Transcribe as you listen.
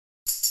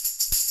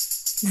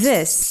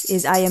This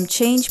is I Am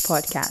Change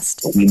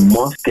podcast. We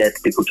must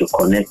get people to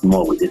connect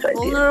more with this idea.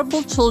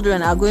 Vulnerable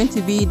children are going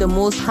to be the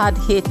most hard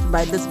hit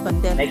by this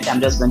pandemic. Next,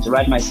 I'm just going to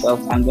write myself.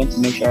 I'm going to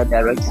make sure I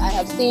direct. I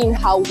have seen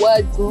how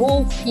words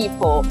move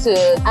people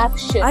to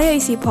action.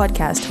 IAC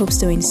podcast hopes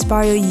to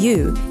inspire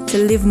you to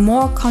live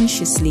more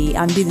consciously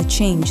and be the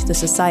change the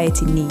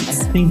society needs.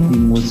 I think the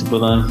most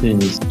important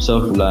thing is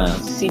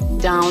self-reliance. Sit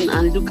down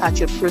and look at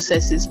your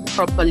processes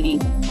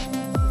properly.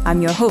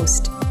 I'm your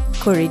host,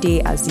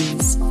 Korede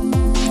Aziz.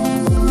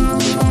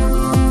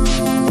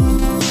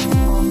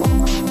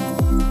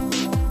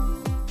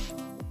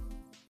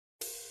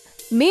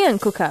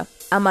 Miyan kuka,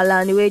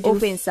 amala niwedu,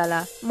 ofe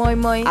nsala, moi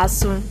moi,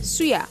 asun,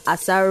 suya,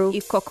 asaro,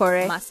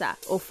 ikokore, masa,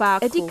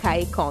 ofako,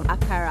 edikaikong,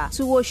 akara,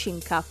 tuwo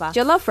shinkafa,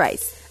 jollof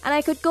rice, and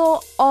I could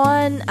go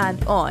on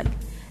and on.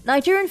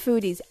 Nigerian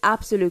food is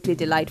absolutely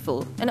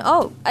delightful. And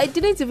oh, I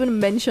didn't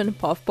even mention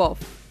puff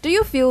puff. Do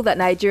you feel that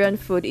Nigerian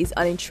food is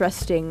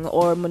uninteresting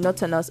or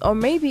monotonous or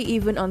maybe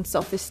even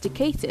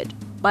unsophisticated?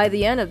 By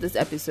the end of this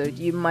episode,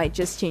 you might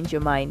just change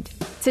your mind.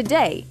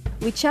 Today,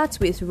 we chat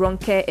with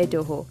Ronke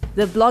Edoho,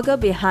 the blogger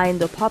behind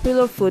the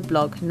popular food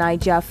blog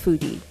Naija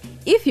Foodie.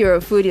 If you're a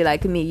foodie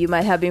like me, you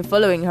might have been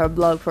following her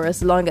blog for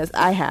as long as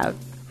I have.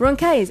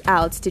 Ronke is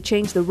out to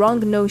change the wrong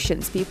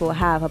notions people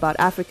have about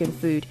African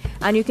food,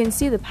 and you can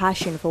see the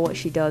passion for what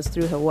she does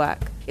through her work.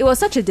 It was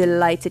such a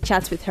delight to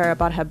chat with her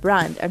about her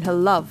brand and her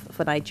love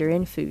for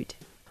Nigerian food.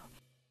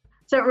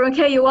 So,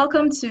 Ronke, you're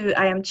welcome to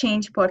I Am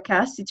Change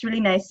podcast. It's really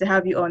nice to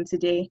have you on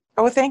today.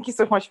 Oh, thank you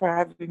so much for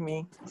having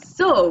me.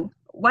 So,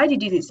 why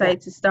did you decide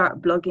to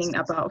start blogging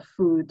about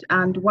food,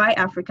 and why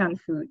African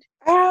food?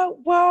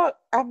 Well,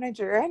 I'm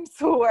Nigerian,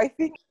 so I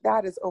think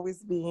that has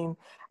always been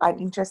an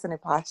interest and a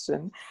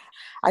passion.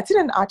 I did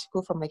an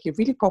article from like a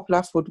really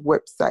popular food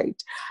website,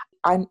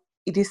 and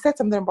it is said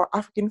something about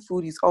African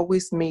food is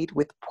always made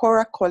with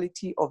poorer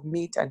quality of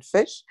meat and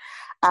fish.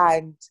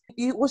 And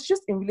it was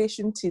just in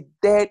relation to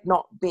there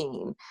not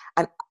being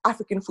an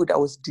African food that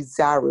was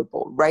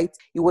desirable, right?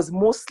 It was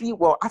mostly,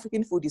 well,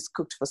 African food is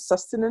cooked for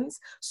sustenance.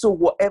 So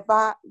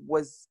whatever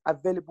was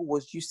available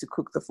was used to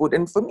cook the food.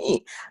 And for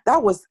me,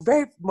 that was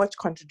very much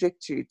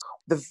contradictory.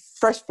 The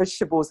fresh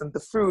vegetables and the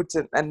fruit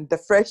and the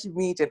fresh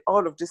meat and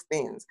all of these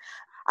things.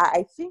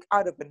 I think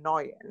out of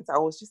annoyance, I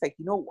was just like,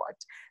 you know what?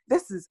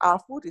 Our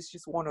food is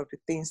just one of the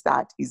things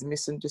that is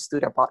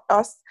misunderstood about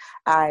us.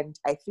 And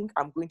I think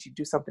I'm going to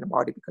do something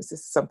about it because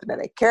this is something that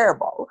I care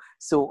about.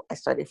 So I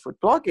started food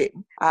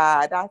blogging.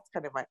 That's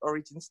kind of my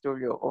origin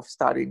story of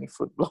starting a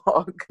food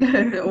blog.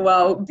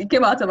 Wow, it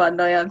came out of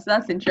annoyance.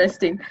 That's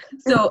interesting.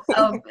 So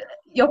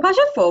your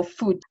passion for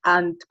food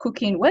and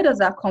cooking, where does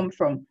that come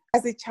from?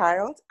 As a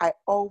child, I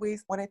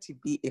always wanted to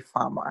be a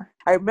farmer.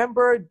 I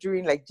remember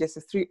during like just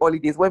 3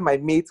 holidays when my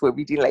mates were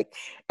reading like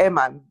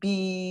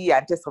M&B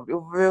and just some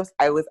novels,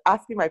 I was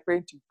asking my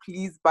parents to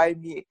please buy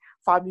me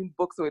farming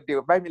books, or they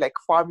would buy me like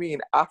farming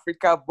in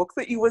Africa books.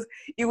 So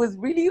it was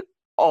really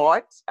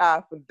odd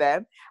for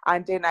them.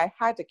 And then I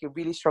had like a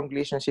really strong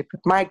relationship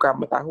with my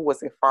grandmother, who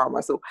was a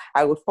farmer. So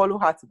I would follow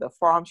her to the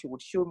farm. She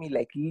would show me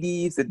like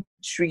leaves and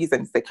trees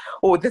and say,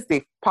 oh, this is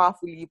a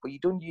powerful leaf, but you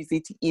don't use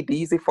it to eat, they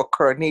use it for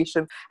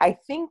coronation. I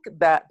think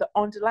that the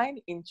underlying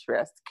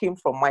interest came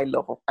from my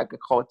love of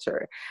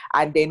agriculture.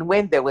 And then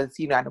when there was,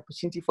 an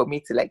opportunity for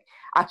me to like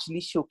actually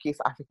showcase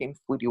African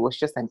food, it was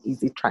just an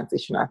easy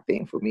transitional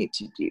thing for me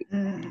to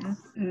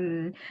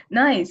do.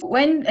 Nice.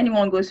 When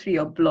anyone goes through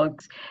your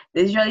blogs,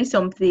 there's usually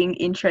something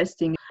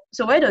interesting.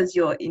 So where does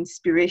your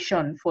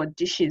inspiration for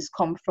dishes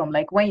come from?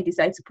 Like when you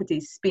decide to put a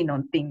spin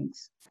on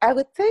things? I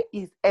would say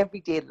is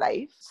everyday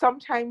life.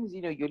 Sometimes,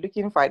 you're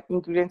looking for an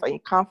ingredient and you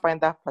can't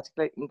find that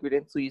particular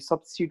ingredient, so you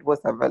substitute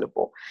what's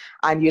available.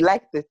 And you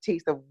like the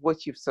taste of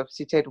what you've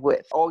substituted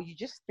with. Or you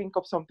just think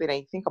of something and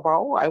you think about,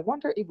 oh, I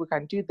wonder if we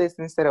can do this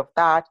instead of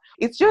that.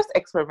 It's just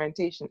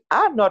experimentation.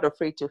 I'm not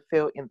afraid to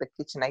fail in the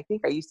kitchen. I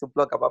think I used to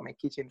blog about my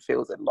kitchen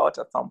fails a lot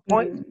at some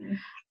point.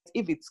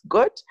 If it's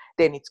good,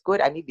 then it's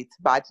good. And if it's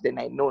bad, then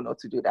I know not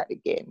to do that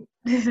again.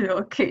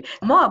 Okay.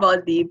 More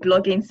about the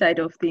blogging side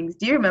of things.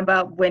 Do you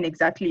remember when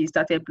exactly you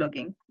started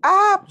blogging?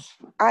 I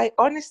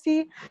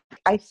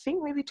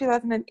think maybe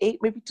 2008,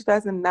 maybe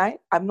 2009.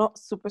 I'm not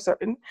super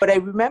certain. But I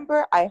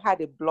remember I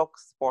had a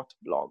blogspot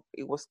blog.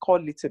 It was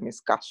called Little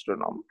Miss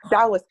Gastronome.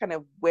 That was kind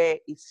of where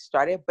it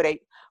started. But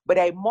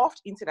I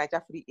morphed into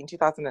Naija Foodie in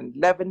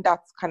 2011.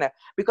 That's kind of,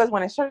 because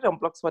when I started on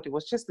Blogspot, it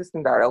was just this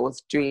thing that I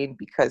was doing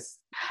because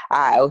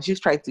I was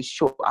just trying to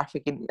show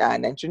African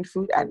Nigerian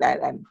food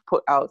and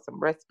put out some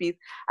recipes.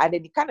 And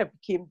then it kind of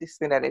became this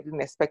thing that I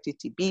didn't expect it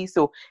to be.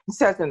 So in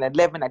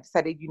 2011, I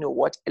decided, you know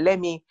what, let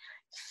me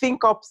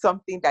think up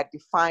something that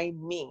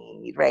defined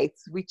me, right?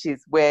 Which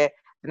is where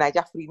the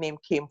Naija Foodie name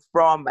came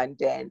from. And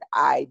then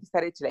I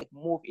decided to like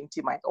move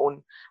into my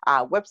own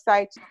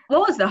website.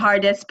 What was the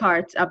hardest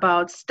part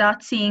about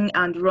starting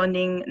and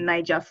running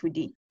Naija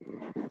Foodie?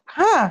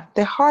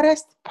 The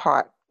hardest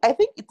part, I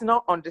think it's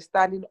not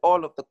understanding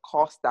all of the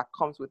cost that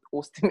comes with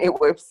hosting a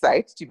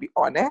website, to be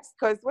honest.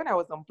 Because when I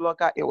was on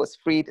Blogger, it was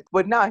free.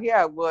 But now here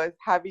I was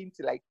having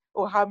to like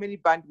oh, how many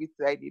bandwidth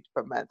do I need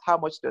per month? How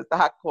much does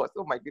that cost?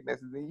 Oh my goodness,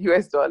 it's in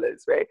US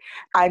dollars, right?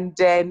 And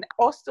then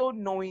also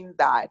knowing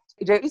that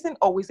there isn't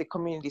always a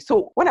community.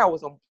 So when I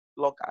was on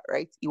Blogger,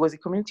 right, it was a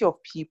community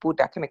of people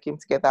that kind of came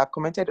together,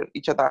 commented on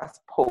each other's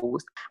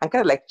posts, and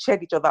kind of like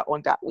cheered each other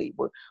on that way.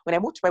 But when I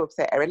moved to my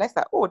website, I realized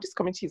that, oh, this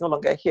community is no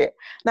longer here.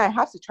 Now I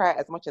have to try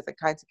as much as I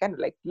can to kind of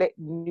like let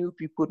new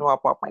people know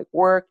about my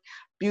work,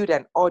 build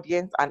an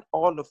audience, and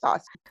all of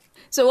that.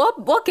 So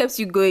what kept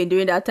you going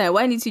during that time?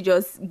 Why didn't you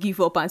just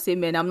give up and say,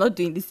 man, I'm not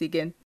doing this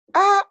again?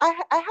 I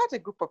had a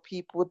group of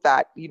people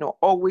that,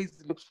 always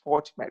looked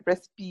forward to my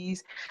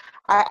recipes.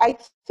 I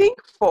think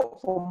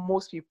for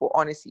most people,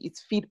 honestly,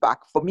 it's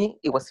feedback. For me,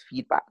 it was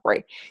feedback,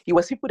 right? It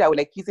was people that were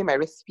like using my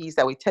recipes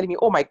that were telling me,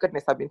 oh my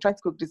goodness, I've been trying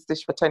to cook this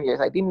dish for 10 years.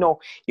 I didn't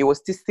know it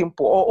was this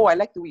simple. Or, oh, I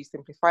like the way you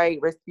simplify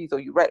recipes or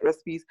you write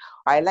recipes.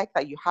 I like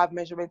that you have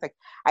measurements. Like,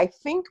 I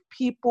think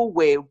people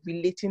were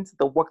relating to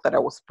the work that I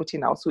was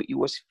putting out. So it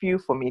was fuel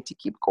for me to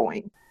keep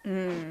going.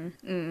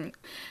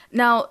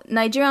 Now,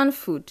 Nigerian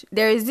food,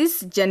 there is this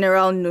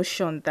general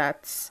notion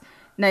that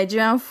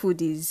Nigerian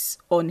food is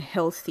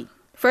unhealthy.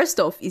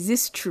 First off, is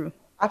this true?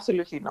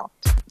 Absolutely not.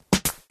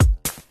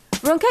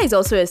 Ronke is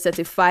also a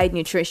certified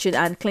nutrition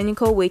and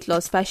clinical weight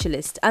loss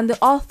specialist and the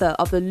author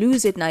of the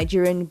Lose It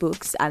Nigerian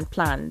books and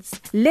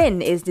plans.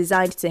 Lynn is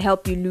designed to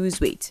help you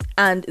lose weight,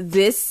 and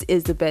this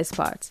is the best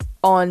part,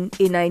 on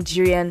a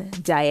Nigerian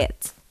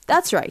diet.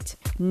 That's right,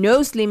 no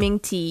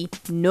slimming tea,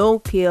 no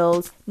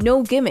pills,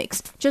 no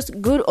gimmicks,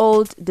 just good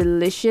old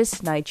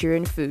delicious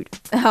Nigerian food.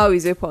 How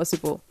is it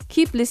possible?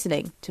 Keep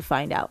listening to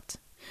find out.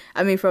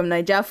 I mean, from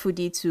Naija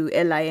Foodie to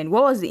LIN,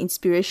 what was the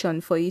inspiration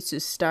for you to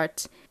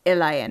start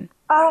LIN?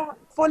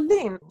 For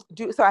Lynn,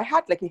 so I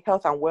had like a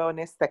health and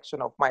wellness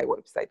section of my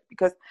website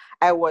because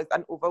I was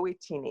an overweight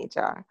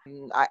teenager.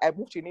 I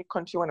moved to a new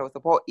country when I was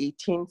about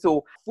 18.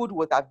 So food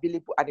was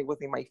available and it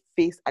was in my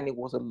face and it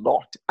was a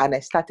lot. And I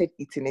started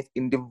eating it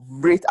in the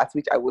rate at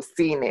which I was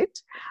seeing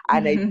it.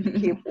 And I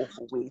became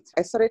overweight.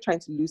 I started trying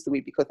to lose the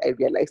weight because I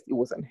realized it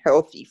was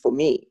unhealthy for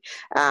me.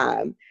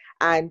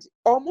 And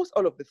almost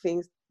all of the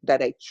things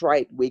that I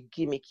tried were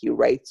gimmicky,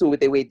 right? So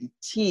there were the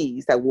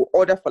teas that we'll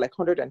order for like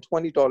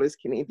 $120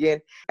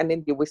 Canadian, and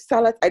then there were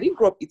salads. I didn't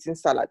grow up eating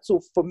salad. So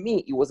for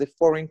me, it was a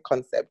foreign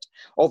concept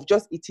of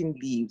just eating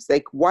leaves.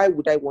 Like, why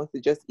would I want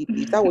to just eat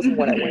leaves? That wasn't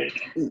what I wanted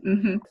to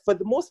eat. For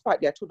the most part,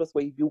 they told us,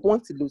 well, if you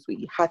want to lose weight,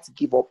 you had to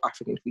give up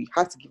African food. You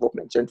had to give up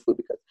Nigerian food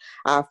because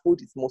our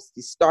food is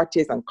mostly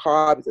starches and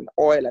carbs and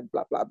oil and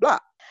blah, blah, blah.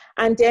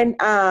 And then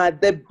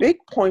the big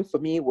point for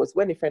me was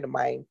when a friend of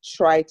mine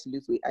tried to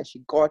lose weight and she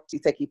got,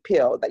 it's like a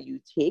pill that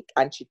you take,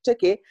 and she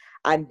took it,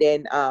 and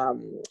then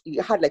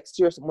it had like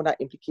serious hormonal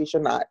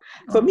implication.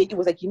 For me, it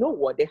was like, you know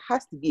what, there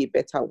has to be a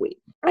better way.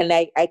 And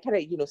I kind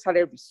of,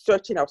 started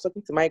researching. I was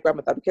talking to my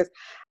grandmother because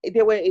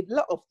there were a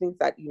lot of things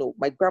that,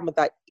 my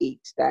grandmother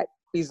ate that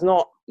is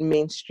not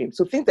mainstream.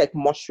 So things like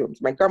mushrooms.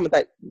 My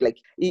grandmother,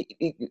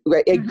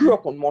 I grew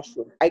up on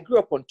mushrooms. I grew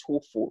up on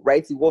tofu,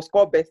 right? It was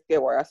called best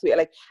care. So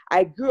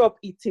I grew up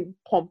eating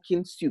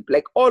pumpkin soup,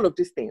 like all of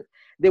these things.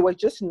 They were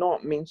just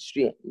not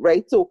mainstream,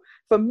 right? So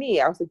for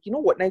me, I was like, you know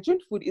what?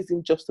 Nigerian food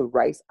isn't just a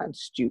rice and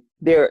stew.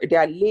 There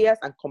are layers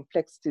and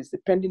complexities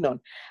depending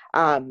on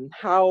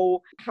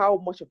how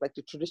much of like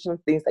the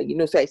traditional things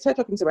that So I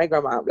started talking to my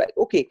grandma. I'm like,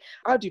 okay,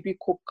 how do we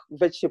cook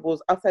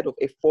vegetables outside of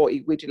a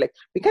wedge? Like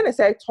we kind of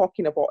started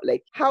talking about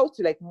like how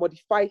to like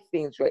modify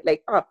things, right?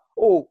 Like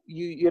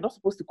you're not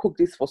supposed to cook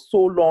this for so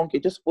long.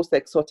 You're just supposed to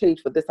like saute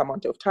it for this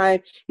amount of time.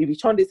 If you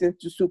turn this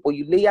into soup or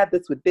you layer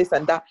this with this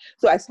and that.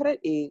 So I started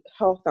a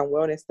health and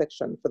wellness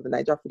section for the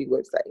Naija Foodie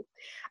website.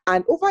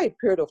 And over a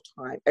period of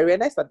time, I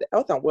realized that the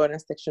health and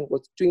wellness section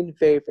was doing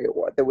very, very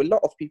well. There were a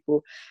lot of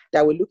people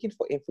that were looking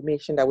for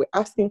information, that were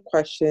asking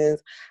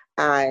questions,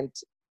 and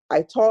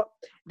I thought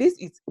this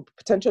is a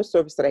potential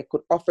service that I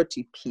could offer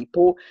to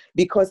people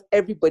because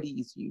everybody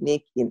is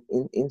unique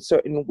in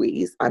certain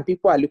ways, and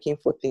people are looking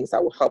for things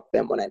that will help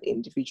them on an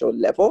individual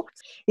level.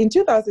 In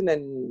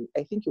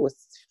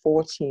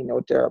 2014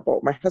 or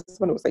thereabout, my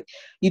husband was like,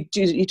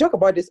 you talk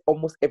about this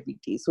almost every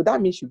day. So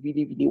that means you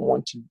really, really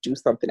want to do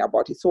something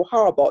about it. So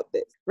how about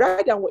this?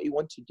 Write down what you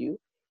want to do.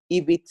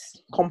 If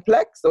it's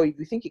complex or if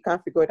you think you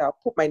can't figure it out,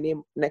 put my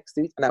name next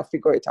to it and I'll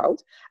figure it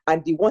out.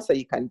 And the ones that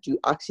you can do,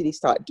 actually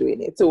start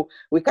doing it. So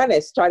we kind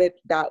of started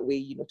that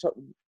way,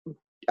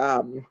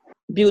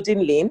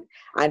 building Lynn.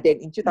 And then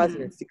in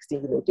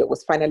 2016, there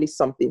was finally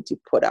something to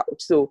put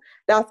out. So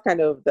that's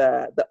kind of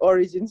the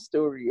origin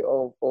story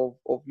of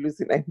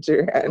Losing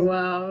Nigerian.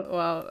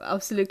 Wow,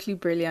 absolutely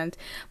brilliant.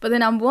 But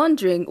then I'm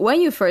wondering, when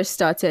you first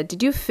started,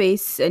 did you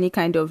face any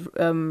kind of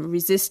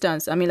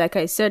resistance? I mean, like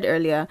I said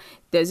earlier,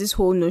 there's this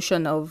whole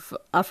notion of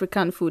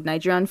African food,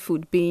 Nigerian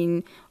food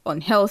being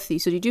unhealthy.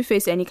 So did you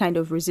face any kind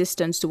of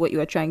resistance to what you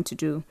were trying to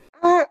do?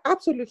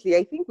 Absolutely.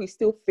 I think we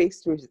still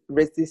face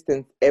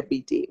resistance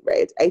every day,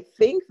 right? I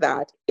think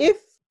that if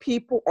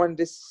people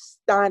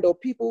understand or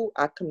people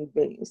are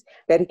convinced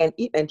that they can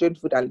eat Nigerian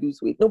food and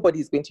lose weight,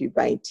 nobody's going to be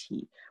buying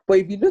tea. But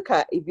if you look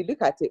at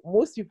it,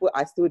 most people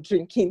are still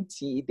drinking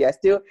tea. They are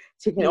still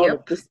taking all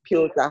of these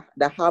pills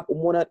that have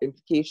hormonal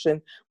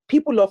implication.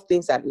 People love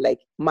things that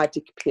like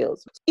magic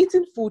pills.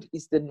 Eating food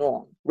is the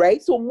norm,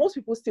 right? So most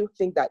people still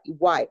think that,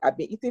 why? I've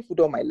been eating food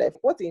all my life.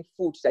 What's in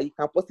food that you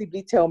can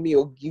possibly tell me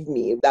or give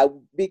me that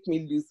would make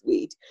me lose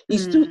weight?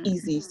 It's too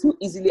easy, it's too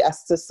easily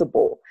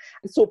accessible.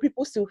 So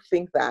people still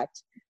think that,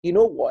 you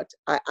know what,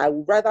 I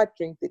would rather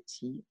drink the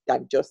tea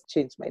than just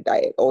change my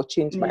diet or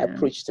change my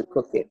approach to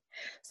cooking.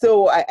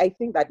 So I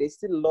think that there's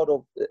still a lot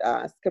of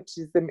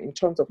skepticism in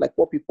terms of like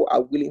what people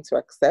are willing to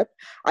accept.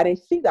 And I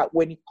think that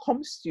when it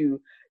comes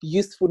to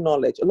useful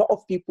knowledge, a lot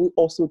of people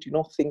also do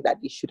not think that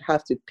they should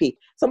have to pay.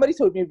 Somebody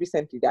told me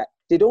recently that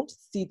they don't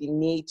see the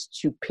need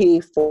to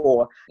pay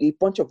for a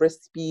bunch of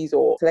recipes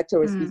or selected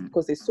recipes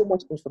because there's so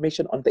much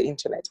information on the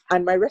internet.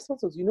 And my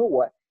response was, you know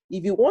what,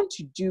 if you want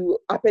to do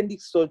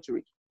appendix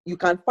surgery, you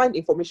can find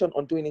information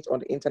on doing it on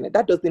the internet.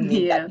 That doesn't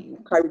mean that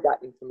you carry that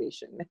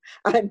information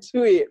and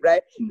do it,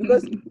 right?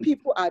 Because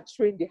people are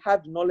trained, they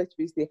have the knowledge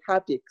base, they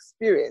have the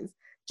experience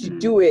to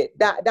do it.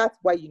 That's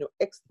why,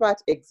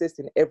 experts exist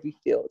in every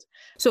field.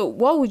 So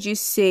what would you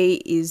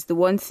say is the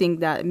one thing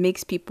that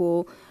makes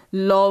people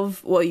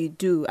love what you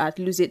do at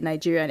Lose It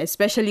Nigeria,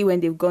 especially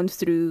when they've gone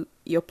through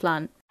your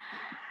plan?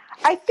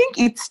 I think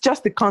it's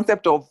just the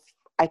concept of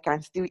I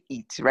can still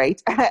eat,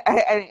 right? And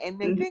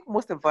I think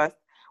most of us,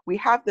 we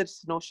have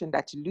this notion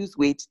that to lose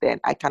weight, then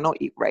I cannot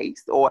eat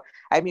rice. Or,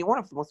 one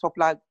of the most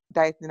popular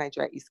diets in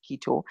Nigeria is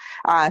keto.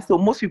 So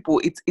most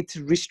people, it's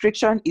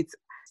restriction. It's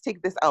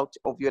take this out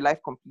of your life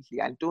completely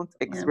and don't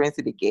experience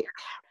it again.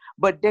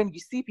 But then you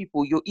see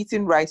people, you're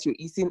eating rice, you're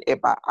eating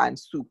eba and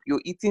soup,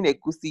 you're eating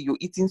egusi, you're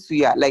eating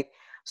suya.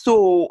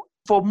 So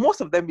for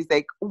most of them, it's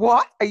like,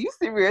 what? Are you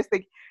serious?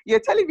 Like, you're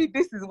telling me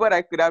this is what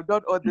I could have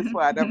done all this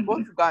while and I'm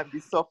going to go and be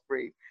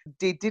suffering.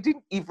 They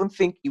didn't even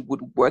think it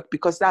would work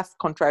because that's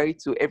contrary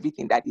to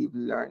everything that they've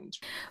learned.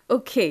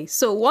 Okay,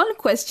 so one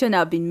question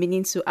I've been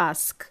meaning to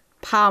ask,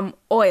 palm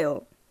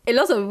oil. A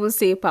lot of people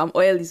say palm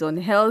oil is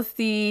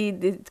unhealthy,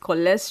 the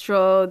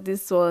cholesterol,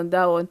 this one,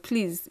 that one.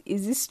 Please,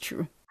 is this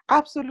true?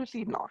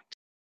 Absolutely not.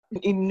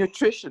 In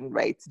nutrition,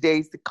 right, there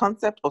is the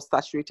concept of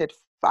saturated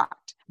fat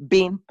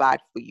being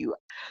bad for you.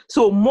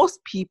 So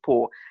most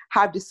people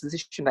have this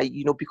decision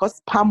that,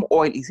 because palm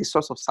oil is a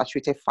source of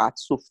saturated fat,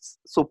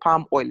 so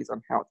palm oil is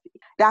unhealthy.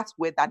 That's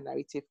where that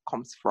narrative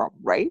comes from,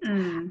 right?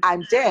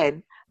 And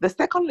then the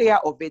second layer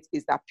of it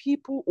is that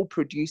people who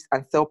produce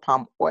and sell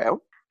palm oil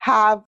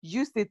have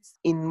used it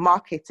in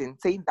marketing,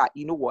 saying that,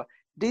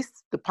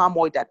 the palm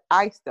oil that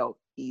I sell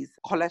is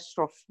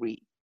cholesterol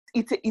free.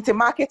 It's a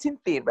marketing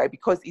thing, right?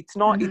 Because it's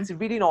not, it's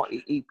really not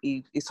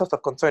a source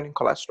of concerning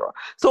cholesterol.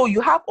 So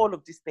you have all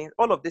of these things,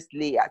 all of this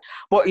layers.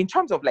 But in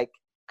terms of like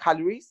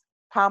calories,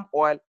 palm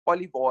oil,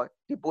 olive oil,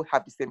 they both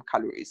have the same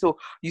calories. So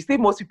you see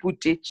most people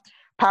ditch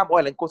palm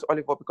oil and go to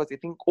olive oil because they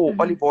think,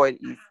 olive oil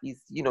is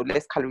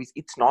less calories.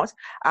 It's not.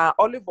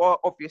 Olive oil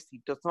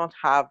obviously does not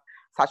have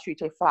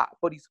saturated fat,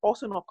 but it's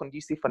also not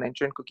conducive for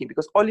Nigerian cooking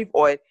because olive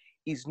oil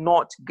is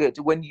not good.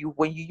 When you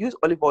use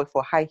olive oil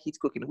for high heat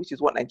cooking, which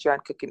is what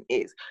Nigerian cooking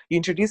is, you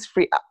introduce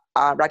free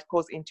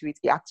radicals into it,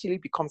 it actually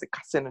becomes a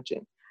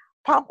carcinogen.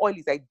 Palm oil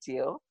is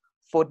ideal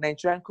for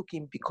Nigerian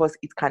cooking because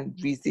it can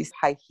resist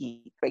high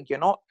heat. Like you're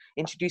not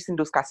introducing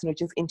those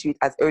carcinogens into it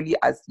as early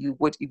as you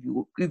would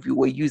if you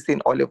were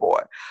using olive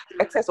oil.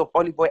 Excess of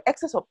olive oil,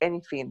 excess of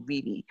anything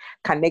really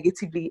can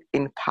negatively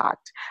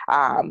impact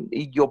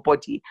your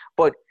body.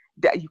 But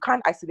you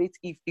can't isolate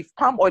if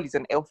palm oil is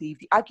unhealthy. If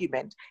the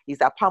argument is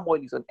that palm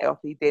oil is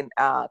unhealthy, then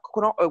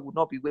coconut oil would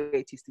not be where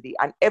it is today.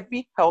 And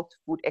every health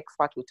food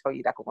expert will tell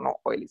you that coconut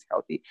oil is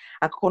healthy.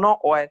 And coconut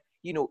oil,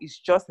 is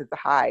just as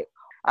high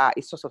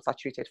a source of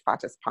saturated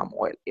fat as palm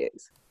oil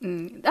is.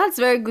 That's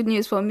very good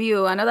news for me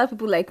and other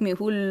people like me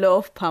who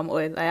love palm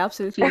oil. I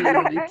absolutely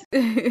love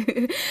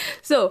it.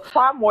 So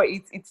palm oil,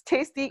 it's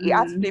tasty. It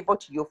adds flavor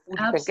to your food.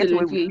 Absolutely. You can get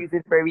away with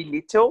using very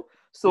little.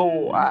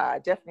 So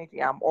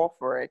definitely I'm all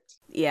for it.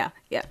 Yeah.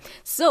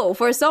 So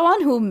for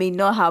someone who may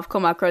not have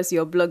come across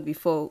your blog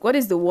before, what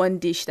is the one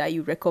dish that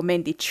you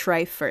recommend they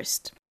try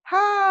first?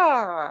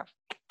 Wow.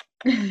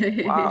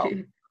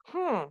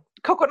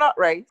 Coconut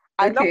rice.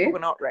 I love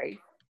coconut rice.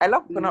 I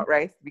love coconut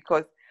rice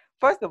because,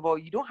 first of all,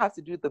 you don't have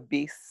to do the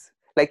base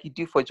like you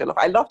do for jollof.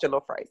 I love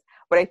jollof rice.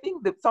 But I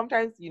think that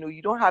sometimes,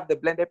 you don't have the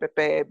blended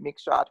pepper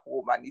mixture at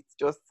home and it's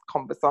just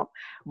cumbersome.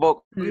 But,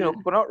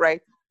 coconut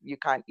rice, you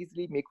can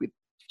easily make with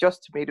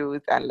just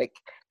tomatoes and like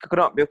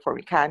coconut milk from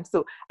a can.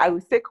 So I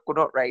would say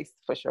coconut rice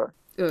for sure.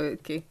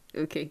 Okay,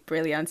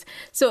 brilliant.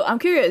 So I'm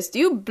curious, do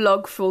you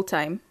blog full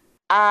time?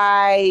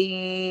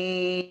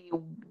 I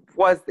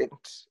wasn't.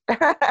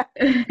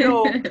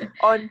 So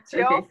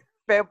until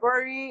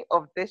February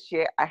of this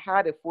year, I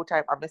had a full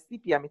time. I'm a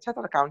CP. I'm a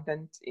chartered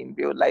accountant in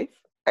real life.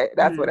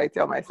 That's what I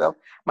tell myself.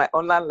 My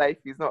online life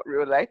is not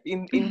real life.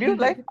 In real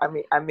life,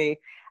 I'm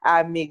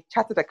a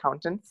chartered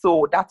accountant,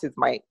 so that is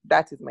my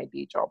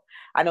day job.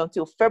 And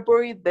until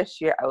February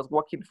this year, I was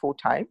working full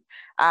time,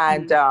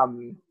 and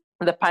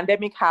the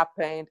pandemic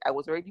happened. I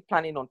was already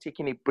planning on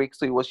taking a break,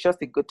 so it was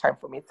just a good time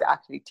for me to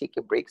actually take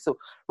a break. So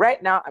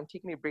right now, I'm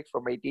taking a break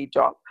from my day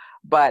job,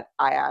 but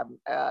I am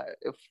a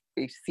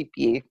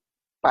CPA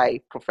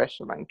by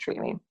profession and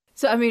training.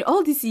 So, I mean,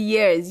 all these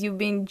years, you've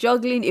been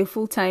juggling a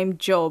full-time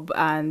job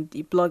and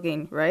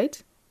blogging,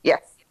 right?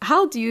 Yes.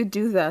 How do you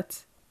do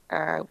that?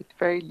 With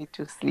very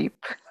little sleep.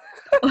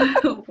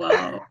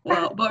 Wow.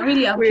 But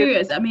really, I'm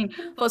curious. I mean,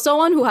 for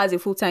someone who has a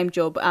full-time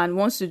job and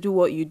wants to do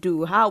what you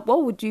do,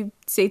 what would you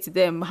say to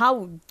them?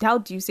 How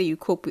do you say you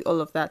cope with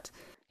all of that?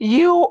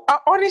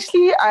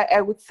 Honestly,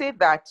 I would say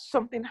that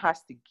something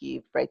has to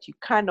give, right? You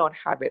cannot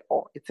have it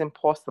all. It's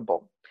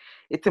impossible.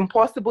 It's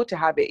impossible to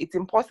have it. It's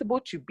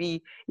impossible to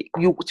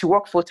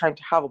work full time,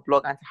 to have a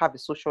blog and to have a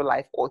social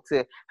life, or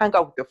to hang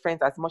out with your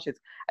friends as much as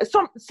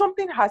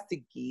something has to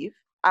give.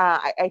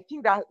 I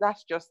think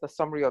that's just the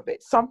summary of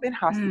it. Something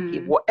has to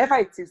give. Whatever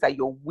it is that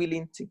you're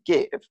willing to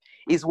give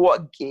is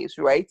what gives,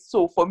 right?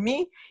 So for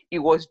me, it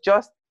was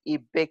just a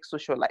big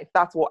social life.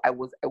 That's what I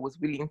was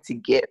willing to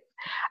give.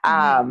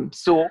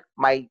 So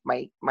my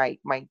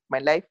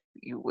life,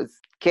 it was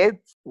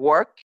kids,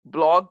 work,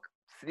 blog,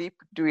 sleep,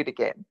 do it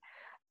again.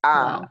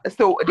 Wow.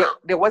 So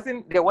there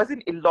wasn't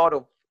a lot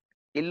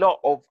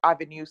of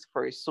avenues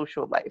for a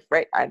social life,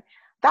 right? And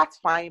that's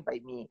fine by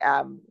me.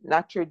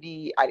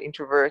 Naturally, an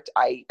introvert.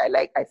 I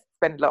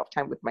spend a lot of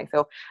time with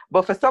myself.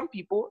 But for some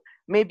people,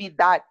 maybe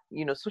that,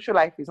 social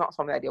life is not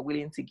something that they're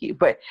willing to give.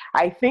 But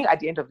I think at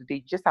the end of the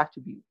day,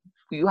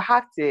 you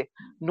have to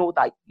know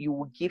that you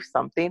will give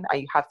something,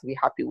 and you have to be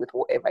happy with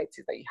whatever it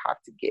is that you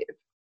have to give.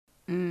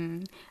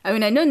 I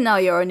mean, I know now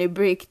you're on a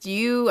break. Are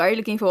you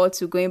looking forward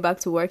to going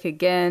back to work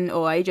again,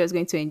 or are you just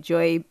going to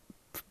enjoy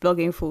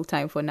blogging full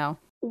time for now?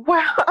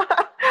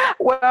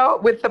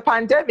 Well, with the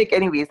pandemic,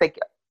 anyways,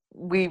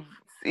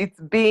 it's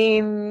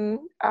been,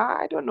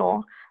 I don't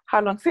know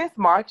how long, since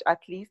March at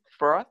least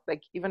for us.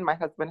 Like, even my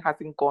husband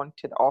hasn't gone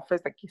to the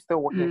office, like he's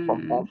still working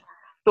from home.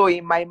 So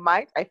in my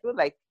mind, I feel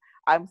like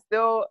I'm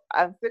still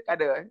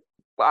kind of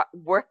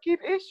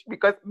working-ish,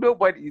 because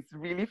nobody is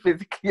really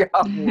physically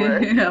at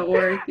work. At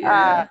work,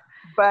 yeah.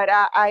 But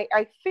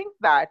I think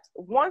that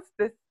once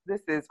this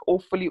is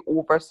hopefully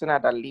over sooner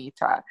than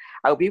later,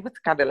 I'll be able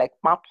to kind of like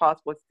map out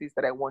what it is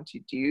that I want to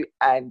do,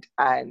 and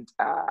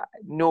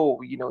know,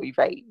 if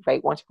I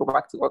want to go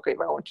back to work, or if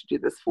I want to do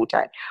this full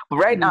time. But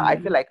right now, I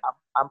feel like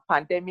I'm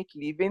pandemic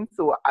leaving,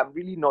 so I'm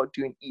really not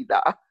doing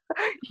either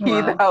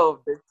of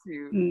the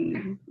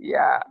two.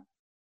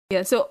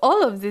 Yeah, so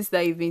all of this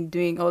that you've been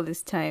doing all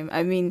this time,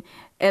 I mean,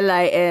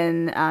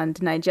 LIN and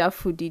Naija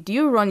Foodie, do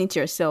you run it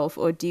yourself,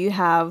 or do you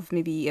have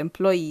maybe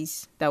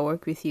employees that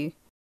work with you?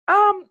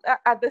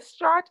 At the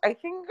start, I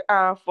think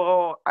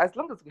for as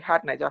long as we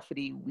had Naija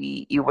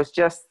Foodie, it was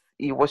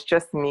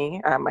just me.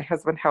 My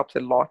husband helped a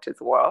lot as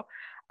well.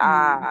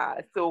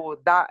 So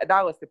that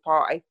was the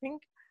part. I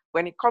think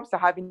when it comes to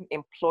having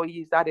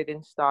employees, that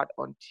didn't start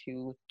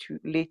until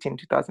late in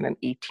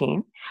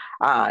 2018.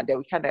 That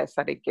we kind of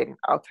started getting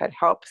outside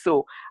help.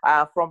 So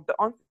from the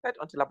onset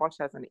until about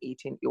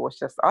 2018, it was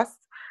just us.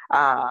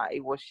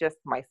 It was just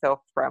myself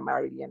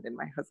primarily, and then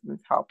my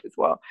husband's help as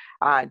well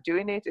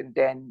doing it. And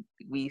then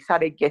we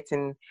started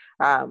getting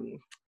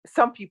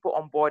some people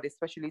on board,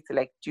 especially to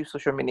like do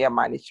social media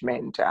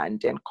management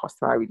and then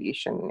customer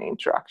relation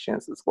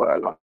interactions as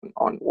well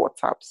on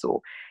WhatsApp.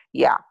 So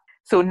yeah.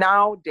 So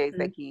now there's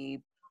like a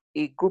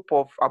group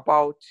of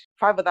about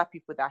 5 other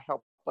people that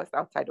help us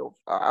outside of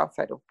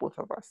both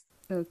of us.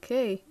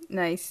 Okay,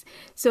 nice.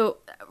 So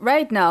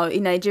right now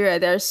in Nigeria,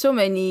 there are so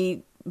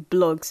many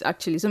blogs,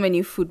 actually, so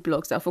many food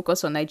blogs that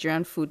focus on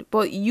Nigerian food.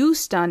 But you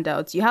stand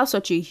out. You have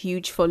such a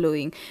huge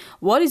following.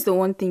 What is the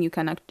one thing you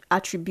can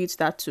attribute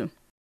that to?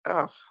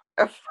 I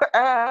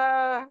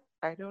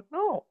don't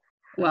know.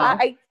 Wow.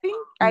 I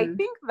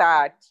think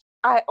that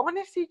I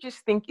honestly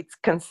just think it's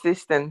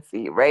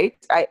consistency, right?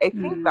 I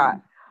think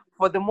that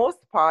for the most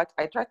part,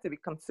 I try to be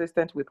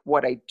consistent with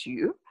what I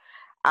do.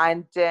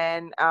 And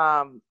then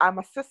I'm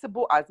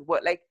accessible as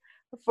well. Like,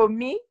 for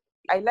me,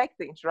 I like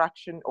the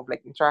interaction of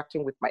like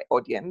interacting with my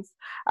audience.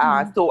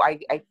 So I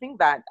think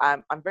that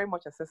I'm very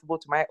much accessible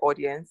to my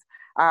audience.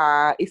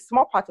 A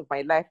small part of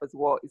my life as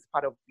well is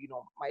part of,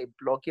 my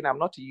blogging. I'm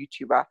not a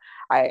YouTuber.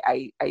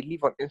 I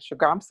live on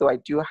Instagram, so I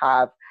do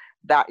have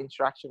that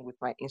interaction with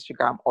my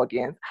Instagram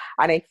audience.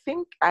 And I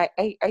think I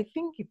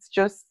think it's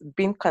just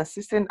being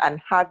consistent and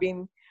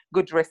having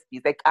good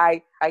recipes. Like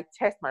I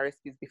test my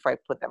recipes before I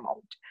put them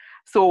out.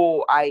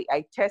 So I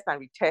test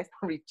and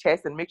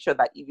retest and make sure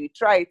that if you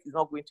try it, it's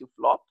not going to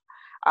flop.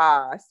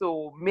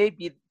 So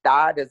maybe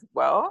that as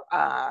well.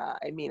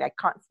 I mean, I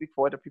can't speak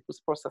for other people's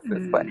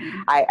processes, but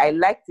I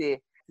like to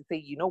say,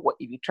 you know what,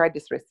 if you try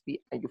this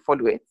recipe and you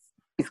follow it,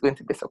 it's going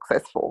to be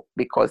successful,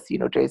 because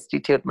there's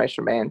detailed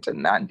measurement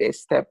and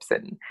there's steps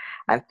and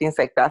things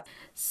like that.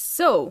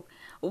 So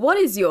What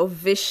is your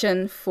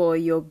vision for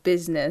your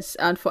business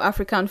and for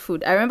African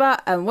food? I remember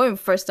when we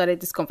first started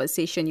this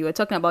conversation, you were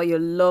talking about your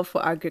love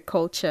for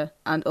agriculture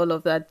and all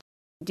of that.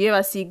 Do you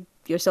ever see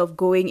yourself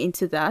going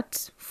into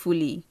that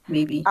fully,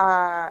 maybe?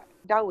 That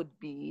would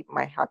be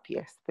my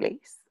happiest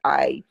place.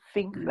 I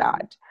think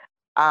that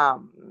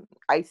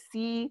I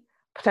see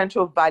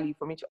potential value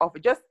for me to offer,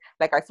 just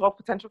like I saw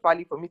potential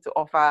value for me to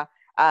offer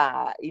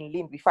in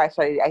Lean before I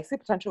started. I see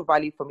potential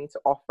value for me to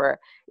offer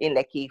in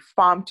like a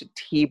farm to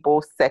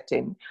table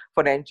setting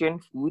for Nigerian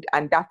food,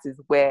 and that is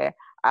where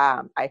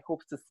I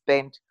hope to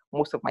spend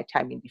most of my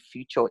time in the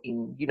future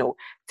in,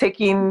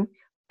 taking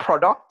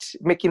product,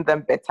 making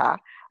them better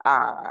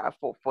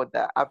for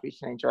the average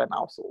Nigerian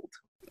household.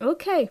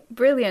 Okay,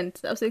 brilliant.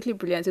 Absolutely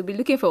brilliant. We'll be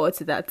looking forward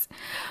to that.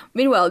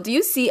 Meanwhile, do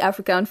you see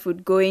African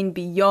food going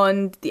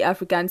beyond the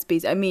African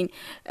space? I mean,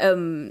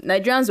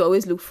 Nigerians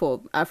always look for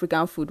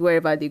African food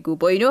wherever they go.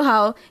 But you know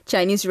how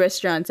Chinese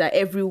restaurants are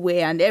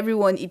everywhere and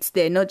everyone eats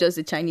there, not just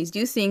the Chinese. Do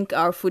you think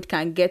our food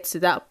can get to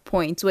that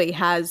point where it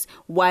has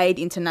wide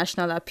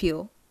international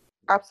appeal?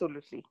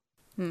 Absolutely.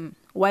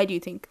 Why do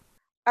you think?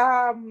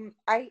 I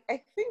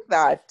think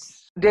that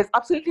there's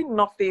absolutely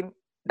nothing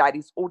that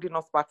is holding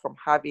us back from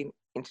having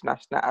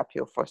international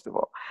appeal, first of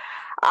all.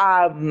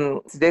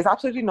 There's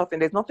absolutely nothing.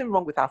 There's nothing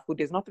wrong with our food.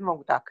 There's nothing wrong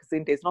with our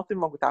cuisine. There's nothing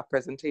wrong with our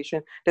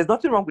presentation. There's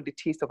nothing wrong with the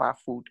taste of our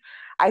food.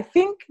 I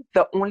think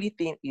the only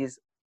thing is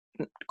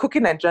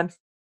cooking Nigerian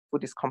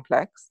food is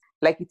complex.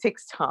 Like, it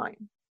takes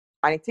time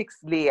and it takes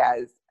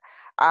layers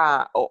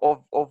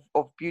of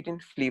building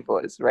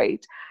flavors,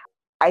 right?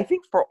 I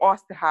think for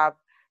us to have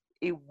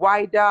a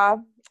wider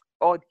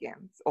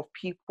audience of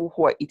people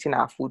who are eating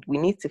our food, we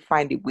need to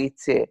find a way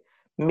to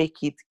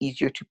make it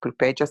easier to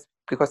prepare, just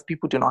because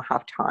people do not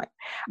have time.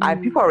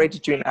 And people are already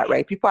doing that,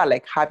 right? People are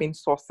like having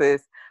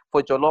sauces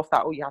for jollof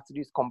that all you have to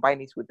do is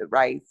combine it with the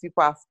rice.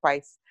 People have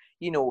spice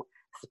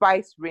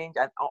range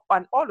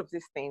and all of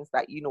these things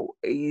that,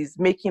 is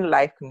making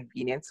life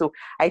convenient. So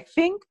I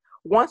think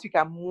once you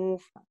can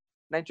move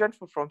Nigerian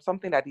food from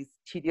something that is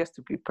tedious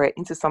to prepare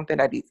into something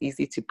that is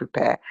easy to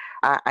prepare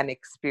and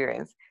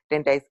experience,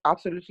 then there's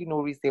absolutely no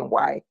reason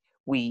why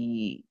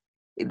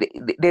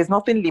there's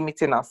nothing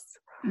limiting us,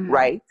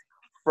 right,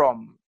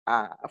 from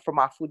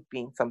our food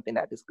being something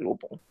that is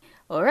global.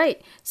 All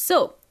right.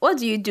 So what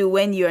do you do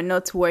when you're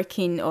not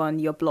working on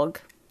your blog?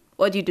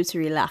 What do you do to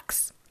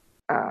relax?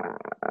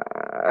 I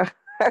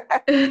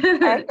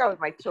hang out with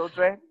my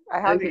children. I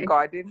have a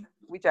garden,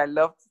 which I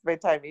love to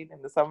spend time in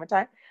the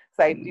summertime.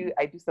 So I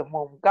do some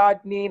home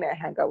gardening. I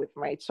hang out with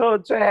my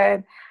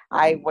children.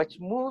 I watch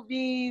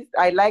movies.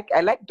 I like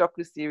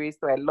docuseries,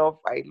 so I love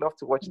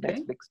to watch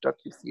Netflix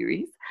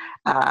docuseries.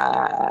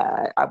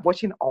 I'm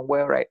watching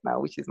Unwell right now,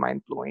 which is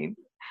mind blowing.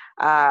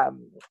 Those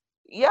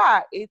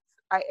are the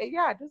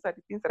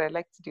things that I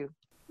like to do.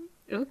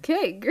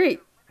 Okay,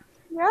 great.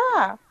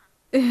 Yeah.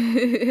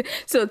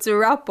 So to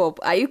wrap up,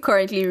 are you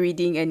currently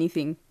reading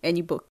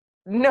any book?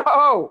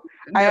 No,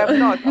 I am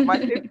not.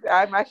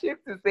 I'm ashamed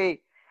to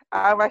say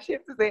I'm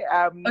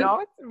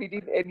not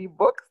reading any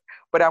books,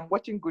 but I'm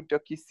watching good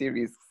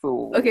docuseries.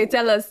 So okay,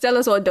 tell us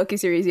what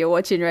docuseries you're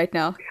watching right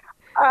now.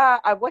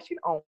 I'm watching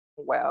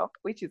Unwell,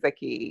 which is like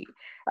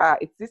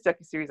it's this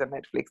docuseries on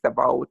Netflix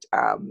about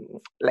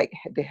like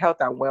the health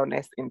and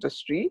wellness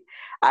industry,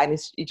 and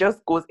it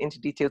just goes into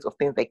details of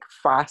things like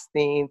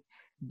fasting,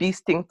 bee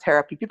sting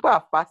therapy. People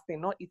are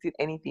fasting, not eating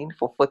anything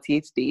for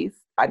 48 days,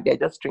 and they're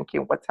just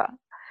drinking water.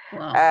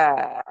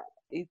 Wow.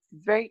 It's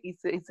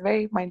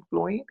very mind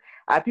blowing.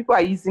 People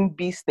are using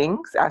bee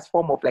stings as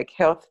form of like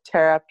health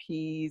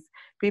therapies.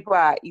 People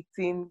are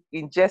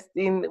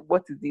ingesting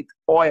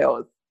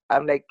oils.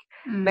 I'm like,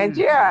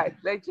 Nigeria,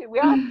 we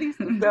have this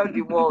to sell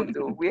the world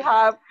though. We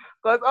have,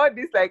 because all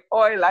this like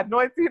oil,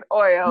 anointing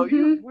oil.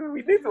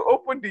 We need to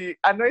open the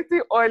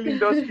anointing oil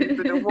industry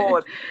to the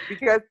world,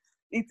 because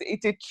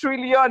it's $1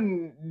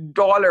 trillion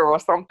or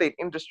something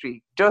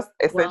industry, just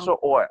essential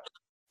oil.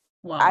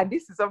 Wow. And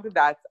this is something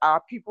that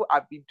our people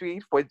have been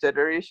doing for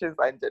generations,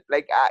 and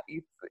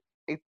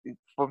it's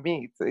for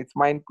me, it's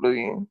mind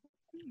blowing.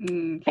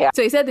 Yeah.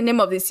 So you said the name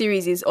of the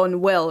series is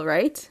Unwell,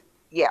 right?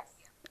 Yes.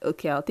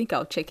 Okay, I think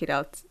I'll check it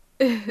out.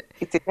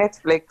 It's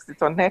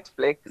on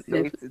Netflix.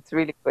 So it's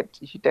really good.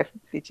 You should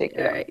definitely check it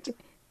out. Right.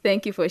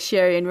 Thank you for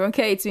sharing, Ronke.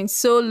 It's been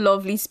so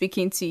lovely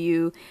speaking to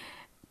you.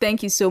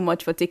 Thank you so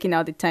much for taking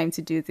out the time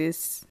to do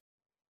this.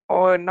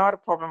 Oh, not a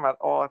problem at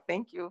all.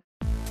 Thank you.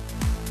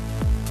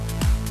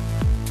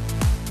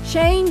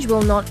 Change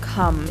will not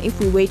come if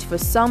we wait for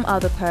some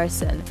other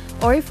person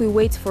or if we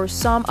wait for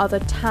some other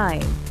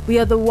time. We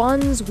are the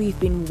ones we've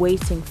been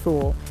waiting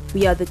for.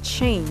 We are the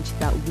change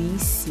that we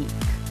seek.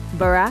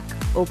 Barack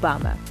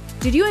Obama.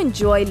 Did you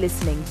enjoy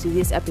listening to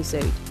this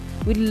episode?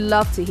 We'd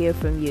love to hear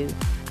from you.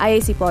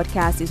 IAC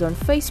Podcast is on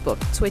Facebook,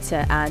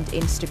 Twitter, and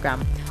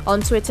Instagram.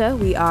 On Twitter,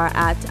 we are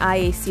at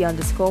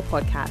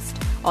IAC_podcast.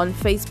 On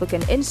Facebook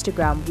and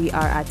Instagram, we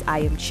are at I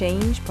Am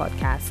Change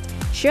Podcast.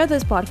 Share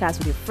this podcast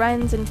with your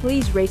friends, and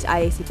please rate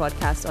IAC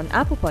Podcast on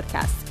Apple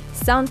Podcasts,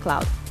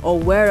 SoundCloud, or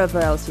wherever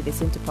else you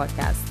listen to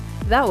podcasts.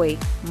 That way,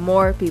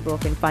 more people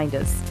can find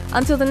us.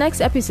 Until the next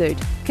episode,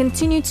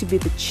 continue to be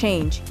the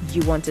change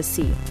you want to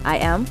see. I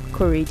am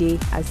Korede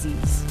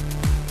Aziz.